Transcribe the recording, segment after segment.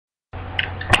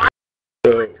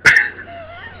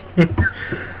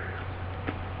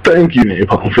Thank you,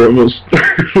 Napalm, for almost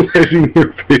lighting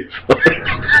your face on.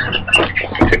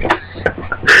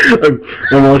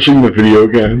 I'm watching the video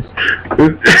again.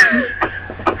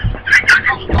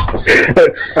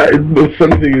 The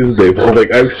funny thing is, Napalm,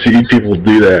 like, I've seen people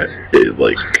do that,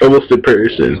 like, almost in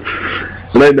person.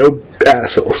 And I know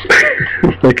assholes.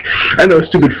 Like, I know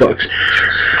stupid fucks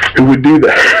who would do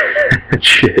that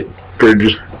shit for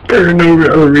no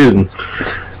other reason.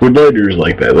 With lighters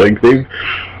like that.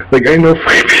 Like, I know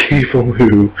people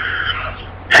who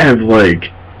have,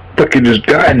 like, fucking just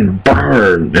gotten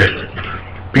burned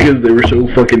because they were so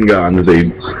fucking gone that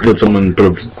they let someone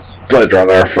put a lighter on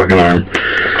their fucking arm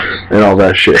and all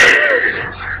that shit.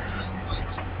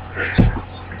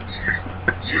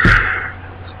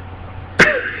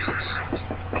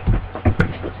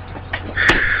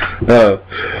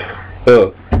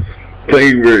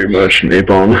 Thank you very much,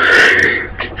 Napalm.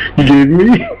 You gave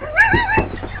me?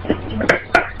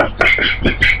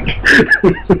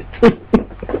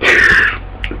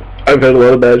 I've had a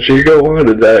lot of bad shit go on,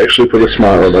 and that actually put a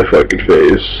smile on my fucking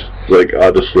face. Like,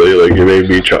 honestly, like, it made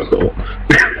me chuckle.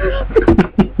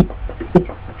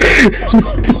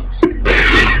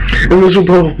 And this will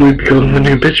probably become the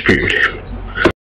new bitch period.